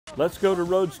Let's go to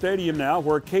Rhodes Stadium now,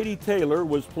 where Katy Taylor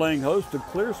was playing host to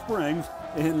Clear Springs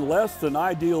in less than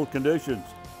ideal conditions.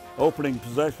 Opening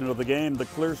possession of the game, the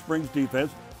Clear Springs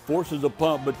defense forces a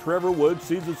punt, but Trevor Woods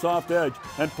sees a soft edge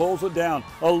and pulls it down.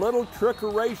 A little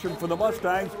trickeration for the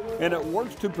Mustangs, and it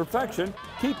works to perfection,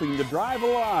 keeping the drive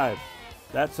alive.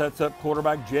 That sets up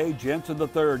quarterback Jensen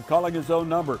III, calling his own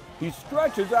number. He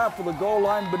stretches out for the goal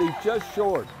line, but he's just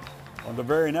short. On the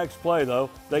very next play, though,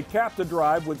 they cap the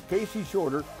drive with Casey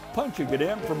Shorter punching it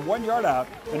in from 1 yard out,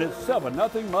 and it's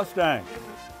 7-0 Mustangs.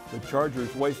 The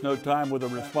Chargers waste no time with a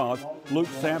response.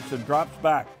 Sampson drops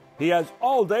back. He has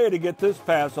all day to get this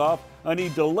pass off, and he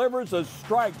delivers a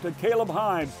strike to Kaleb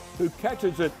Hymes, who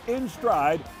catches it in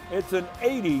stride. It's an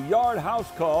 80-yard house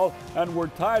call, and we're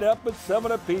tied up at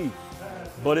 7 apiece.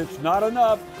 But it's not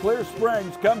enough. Clear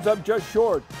Springs comes up just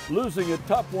short, losing a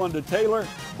tough one to Taylor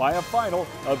by a final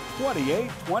of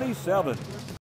 28-27.